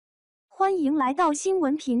欢迎来到新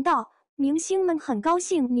闻频道，明星们很高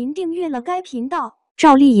兴您订阅了该频道。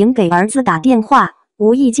赵丽颖给儿子打电话，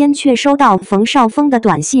无意间却收到冯绍峰的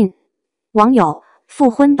短信。网友：复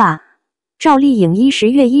婚吧。赵丽颖10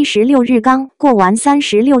月16日刚过完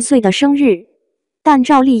36岁的生日，但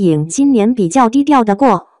赵丽颖今年比较低调的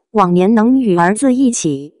过，往年能与儿子一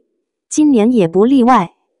起，今年也不例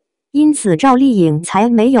外。因此赵丽颖才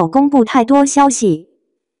没有公布太多消息，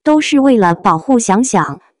都是为了保护想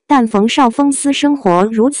想。但冯绍峰私生活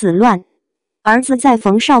如此乱，儿子在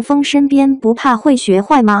冯绍峰身边不怕会学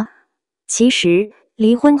坏吗？其实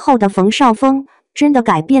离婚后的冯绍峰真的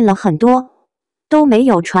改变了很多，都没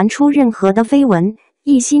有传出任何的绯闻，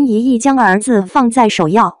一心一意将儿子放在首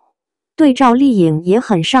要。对赵丽颖也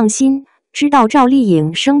很上心，知道赵丽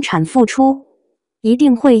颖生产复出，一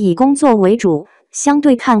定会以工作为主，相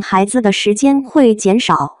对看孩子的时间会减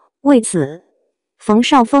少。为此，冯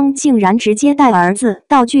绍峰竟然直接带儿子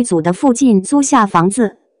到剧组的附近租下房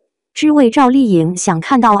子，只为赵丽颖想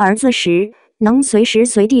看到儿子时能随时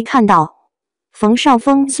随地看到。冯绍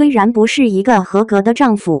峰虽然不是一个合格的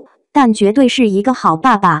丈夫，但绝对是一个好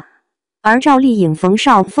爸爸。而赵丽颖冯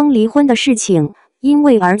绍峰离婚的事情，因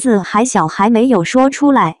为儿子还小，还没有说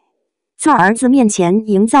出来，在儿子面前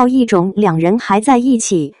营造一种两人还在一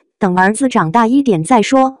起，等儿子长大一点再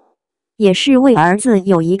说，也是为儿子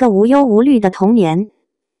有一个无忧无虑的童年。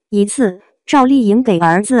一次，赵丽颖给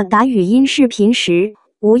儿子打语音视频时，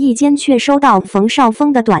无意间却收到冯绍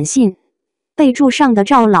峰的短信，备注上的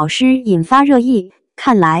赵老师引发热议，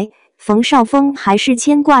看来冯绍峰还是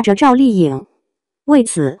牵挂着赵丽颖。为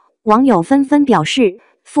此，网友纷纷表示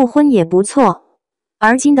复婚也不错。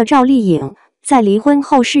而今的赵丽颖在离婚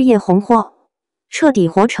后事业红火，彻底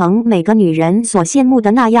活成每个女人所羡慕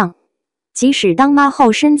的那样。即使当妈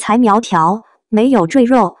后身材苗条，没有赘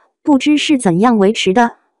肉，不知是怎样维持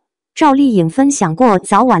的。赵丽颖分享过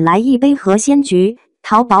早晚来一杯何仙菊，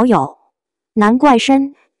淘宝有，难怪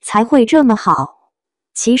身才会这么好。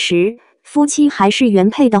其实夫妻还是原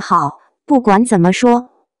配的好，不管怎么说，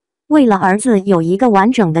为了儿子有一个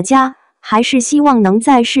完整的家，还是希望能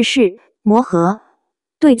再试试磨合。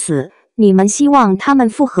对此，你们希望他们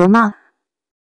复合吗？